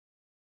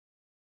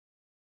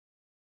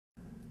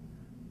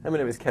Hi, my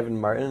name is Kevin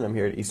Martin, and I'm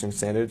here at Eastern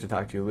Standard to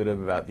talk to you a little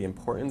bit about the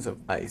importance of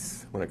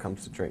ice when it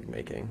comes to drink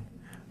making.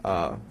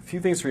 A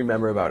few things to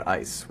remember about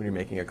ice when you're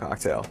making a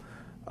cocktail.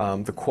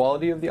 The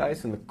quality of the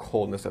ice and the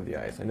coldness of the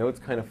ice. I know it's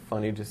kind of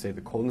funny to say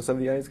the coldness of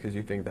the ice because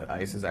you think that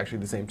ice is actually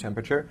the same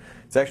temperature.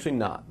 It's actually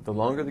not. The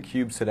longer the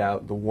cubes sit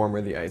out, the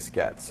warmer the ice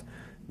gets.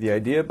 The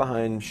idea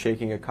behind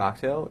shaking a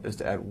cocktail is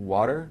to add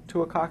water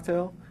to a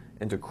cocktail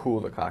and to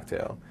cool the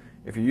cocktail.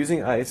 If you're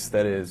using ice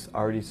that is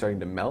already starting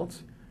to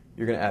melt,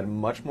 you're going to add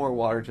much more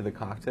water to the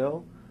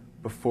cocktail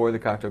before the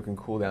cocktail can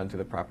cool down to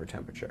the proper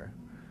temperature.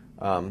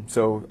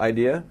 So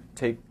idea,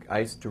 take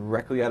ice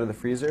directly out of the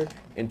freezer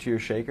into your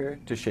shaker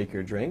to shake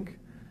your drink.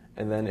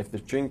 And then if the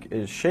drink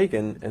is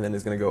shaken and then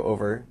is going to go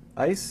over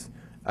ice,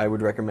 I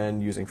would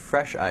recommend using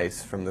fresh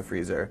ice from the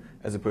freezer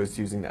as opposed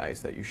to using the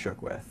ice that you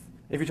shook with.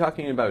 If you're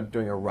talking about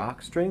doing a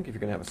rocks drink, if you're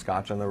going to have a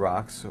scotch on the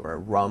rocks or a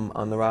rum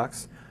on the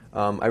rocks,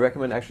 I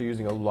recommend actually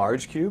using a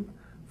large cube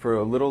for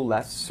a little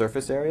less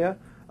surface area.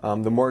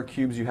 The more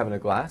cubes you have in a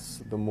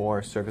glass, the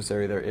more surface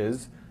area there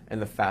is,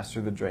 and the faster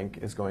the drink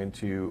is going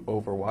to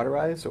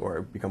over-waterize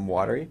or become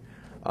watery.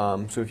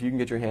 So if you can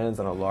get your hands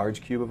on a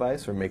large cube of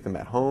ice or make them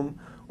at home,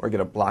 or get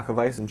a block of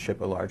ice and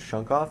chip a large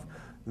chunk off,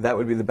 that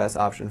would be the best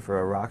option for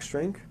a rocks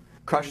drink.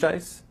 Crushed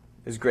ice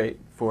is great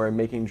for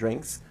making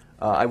drinks.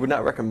 I would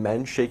not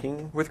recommend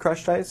shaking with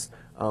crushed ice.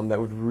 That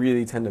would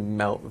really tend to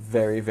melt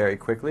very, very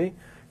quickly.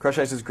 Crushed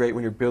ice is great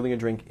when you're building a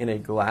drink in a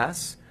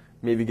glass.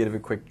 Maybe give it a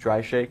quick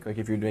dry shake, like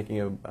if you're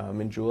making a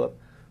mint julep,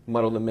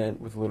 muddle the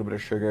mint with a little bit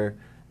of sugar,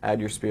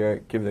 add your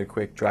spirit, give it a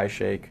quick dry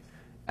shake,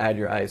 add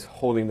your ice,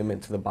 holding the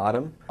mint to the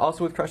bottom.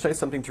 Also with crushed ice,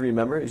 something to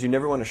remember is you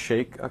never want to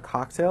shake a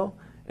cocktail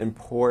and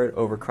pour it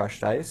over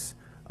crushed ice.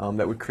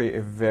 That would create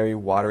a very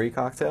watery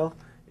cocktail.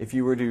 If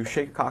you were to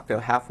shake a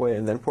cocktail halfway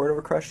and then pour it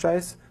over crushed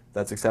ice,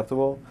 that's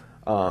acceptable.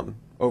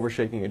 Over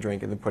shaking a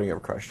drink and then putting it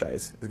over crushed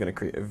ice is going to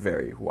create a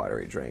very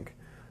watery drink.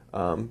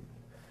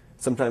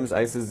 Sometimes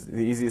ice is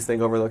the easiest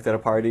thing overlooked at a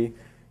party.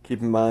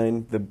 Keep in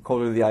mind, the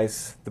colder the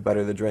ice, the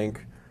better the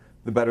drink.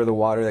 The better the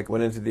water that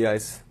went into the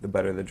ice, the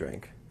better the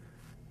drink.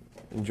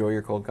 Enjoy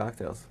your cold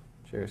cocktails.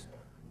 Cheers.